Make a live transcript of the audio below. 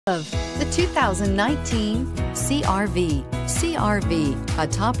Of the 2019 CR-V. CR-V, a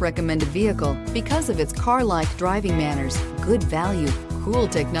top recommended vehicle because of its car-like driving manners, good value, cool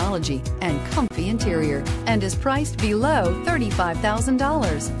technology, and comfy interior, and is priced below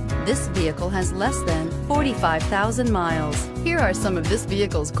 $35,000. This vehicle has less than 45,000 miles. Here are some of this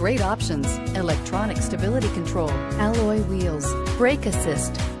vehicle's great options: electronic stability control, alloy wheels, brake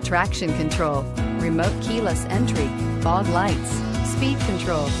assist, traction control, remote keyless entry, fog lights, speed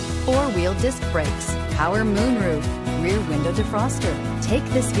control, four-wheel disc brakes, power moonroof, rear window defroster. Take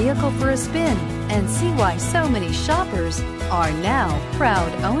this vehicle for a spin and see why so many shoppers are now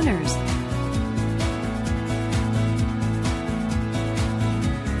proud owners.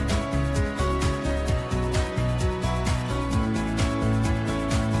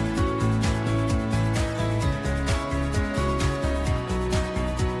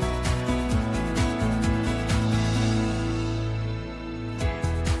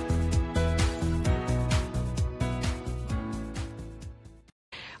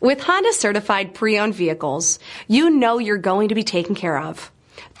 With Honda certified pre-owned vehicles, you know you're going to be taken care of.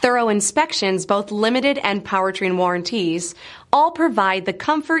 Thorough inspections, both limited and powertrain warranties, all provide the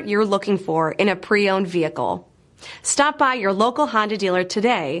comfort you're looking for in a pre-owned vehicle. Stop by your local Honda dealer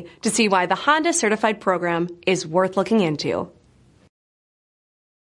today to see why the Honda certified program is worth looking into.